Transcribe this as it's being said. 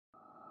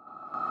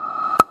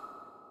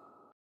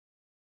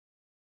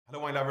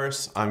Hello wine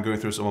lovers, I'm going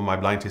through some of my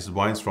blind tasted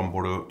wines from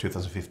Bordeaux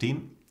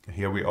 2015.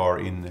 Here we are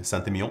in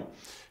Saint-Emilion,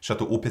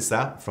 Château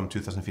Pezat from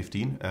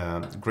 2015.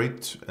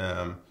 Great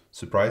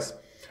surprise.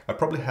 I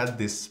probably had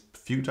this a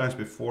few times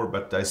before,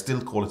 but I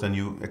still call it a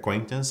new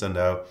acquaintance, and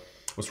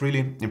was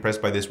really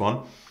impressed by this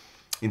one.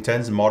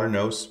 Intense modern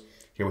nose.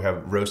 Here we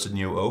have roasted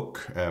new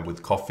oak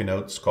with coffee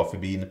notes, coffee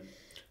bean,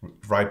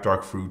 ripe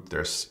dark fruit.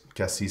 There's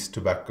cassis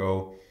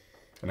tobacco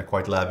and a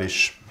quite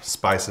lavish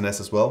spiciness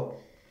as well.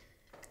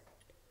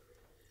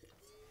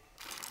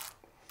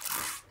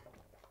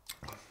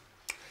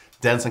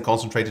 Dense and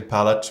concentrated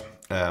palate.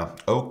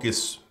 Oak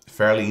is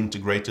fairly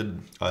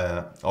integrated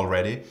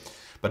already,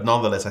 but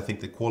nonetheless I think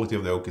the quality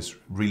of the oak is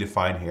really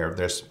fine here.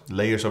 There's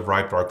layers of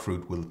ripe dark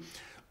fruit with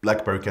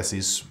blackberry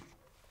cassis,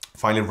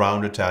 finely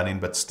rounded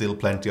tannin, but still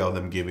plenty of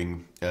them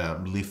giving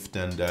lift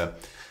and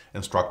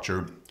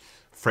structure.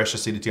 Fresh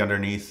acidity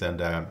underneath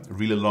and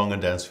really long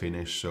and dense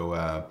finish.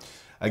 So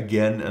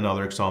again,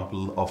 another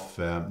example of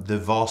the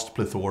vast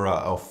plethora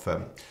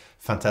of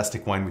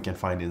fantastic wine we can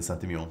find in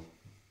Saint-Emilion.